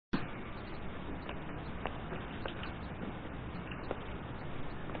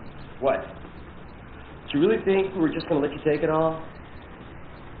What? Do you really think we were just going to let you take it all?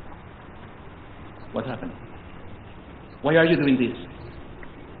 What happened? Why are you doing this?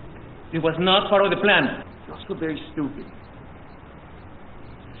 It was not part of the plan. You're also very stupid.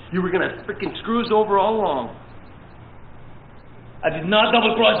 You were going to frickin' screw us over all along. I did not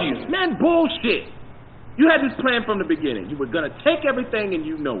double-cross you. Man, bullshit. You had this plan from the beginning. You were going to take everything and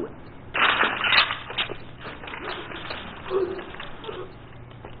you know it.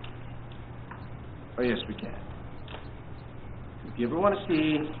 Oh, yes, we can. If you ever want to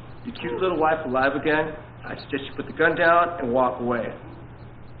see your cute little wife alive again, I suggest you put the gun down and walk away.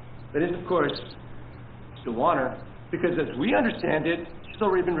 That is, of course, still want her, because as we understand it, she's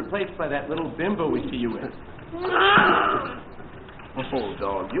already been replaced by that little bimbo we see you with. Oh,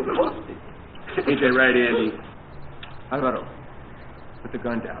 dog, you lost it. Ain't that right, Andy? Alvaro, put the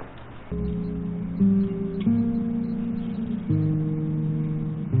gun down.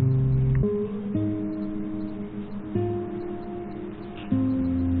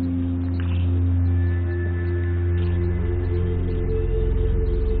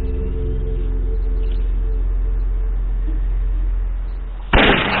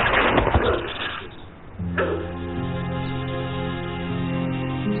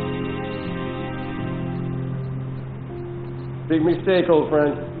 Big mistake, old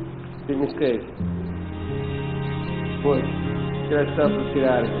friend. Big mistake. Boy, get that stuff, let's get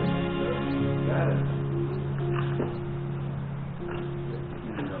out of here. Got it.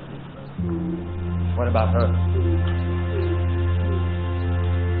 What about her?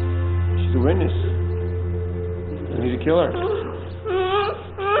 She's a witness. We need to kill her.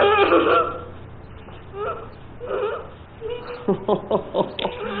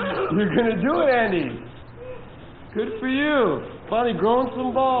 You're gonna do it, Andy. Good for you. Finally growing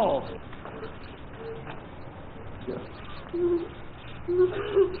some balls. Yeah.